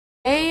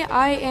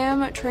I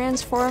am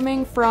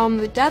transforming from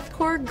the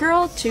deathcore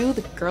girl to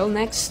the girl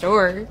next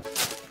door.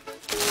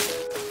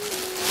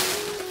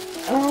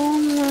 Oh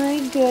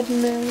my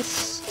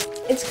goodness.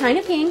 It's kind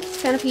of pink,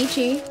 it's kind of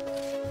peachy.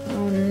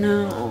 Oh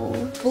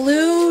no.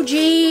 Blue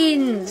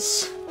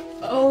jeans!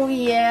 Oh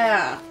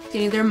yeah.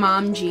 Getting their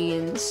mom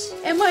jeans.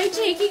 Am I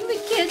taking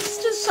the kids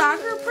to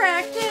soccer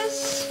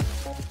practice?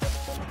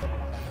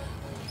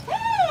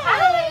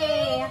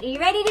 Hi! Are you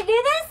ready to do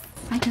this?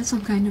 I guess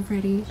I'm kind of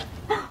ready.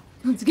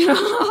 Let's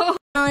go.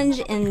 Challenge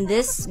in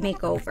this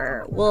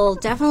makeover will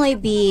definitely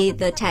be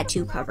the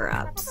tattoo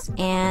cover-ups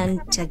and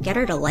to get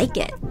her to like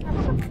it.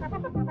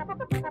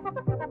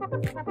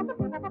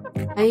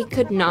 I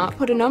could not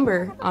put a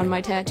number on my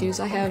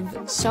tattoos. I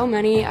have so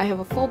many. I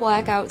have a full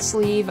blackout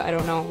sleeve. I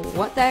don't know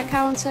what that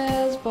counts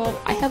as, but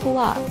I have a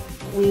lot.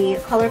 We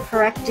color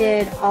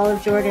corrected all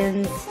of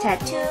Jordan's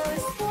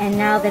tattoos, and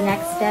now the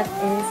next step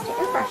is to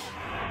airbrush.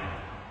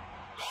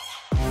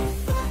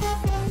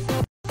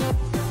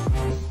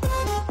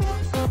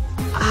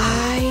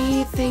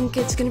 I think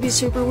it's gonna be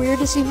super weird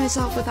to see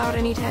myself without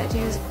any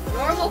tattoos.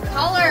 Normal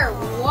color,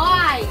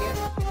 why?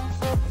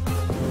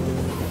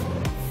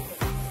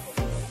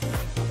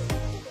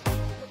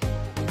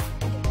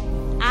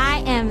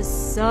 I am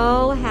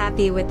so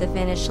happy with the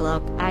finished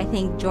look. I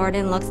think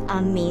Jordan looks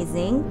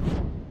amazing.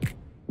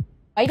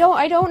 I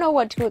don't know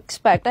what to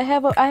expect. I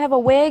have a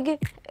wig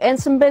and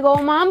some big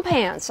old mom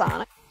pants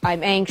on.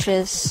 I'm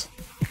anxious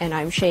and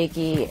I'm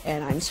shaky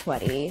and I'm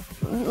sweaty.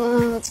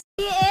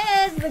 She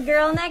is the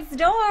girl next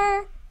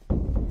door.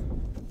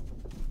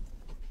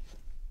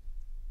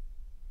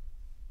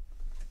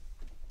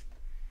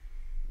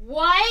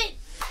 What?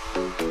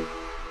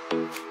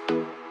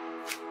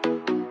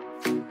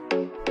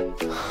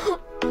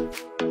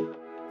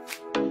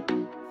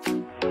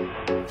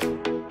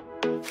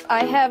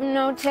 I have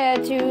no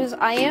tattoos.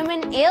 I am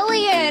an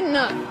alien.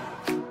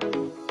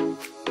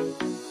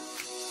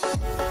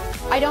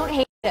 I don't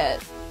hate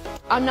it.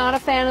 I'm not a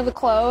fan of the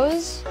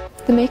clothes.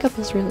 The makeup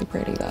is really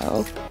pretty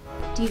though.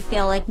 Do you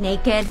feel like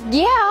naked?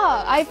 Yeah,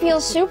 I feel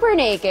super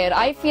naked.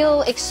 I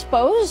feel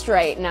exposed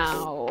right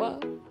now.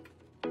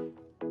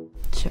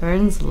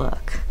 Jordan's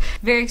look.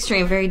 Very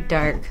extreme, very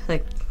dark.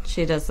 Like,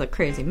 she does the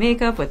crazy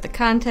makeup with the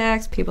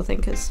contacts. People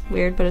think is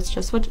weird, but it's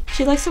just what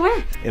she likes to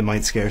wear. It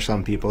might scare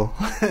some people,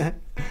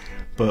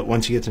 but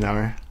once you get to know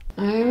her.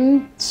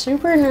 I'm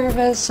super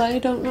nervous. I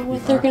don't know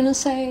what they're gonna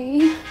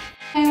say.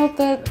 I hope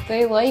that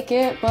they like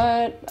it,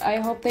 but I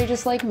hope they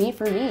just like me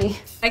for me.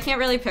 I can't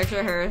really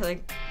picture her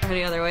like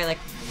any other way, like,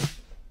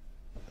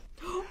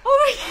 oh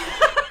my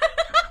god!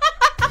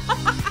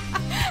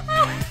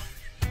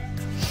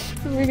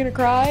 Are we gonna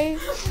cry?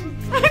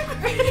 I'm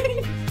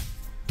crying.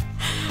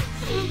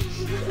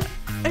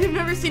 I've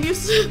never seen you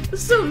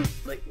so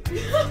like,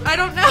 I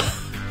don't know.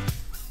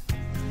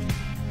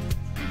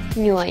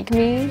 You like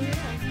me?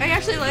 I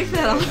actually like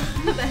that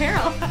the hair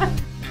a lot.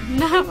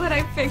 Not what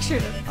I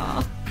pictured at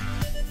all.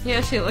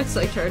 Yeah, she looks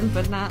like Jordan,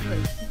 but not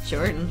like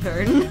Jordan.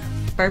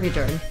 Barbie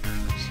Jordan.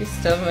 She's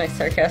still my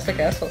sarcastic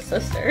asshole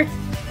sister.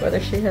 Whether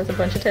she has a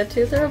bunch of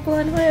tattoos or a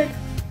blonde wig.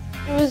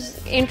 It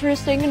was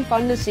interesting and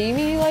fun to see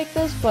me like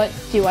this, but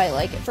do I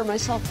like it for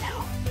myself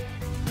now?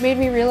 It made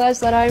me realize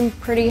that I'm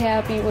pretty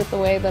happy with the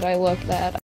way that I look, that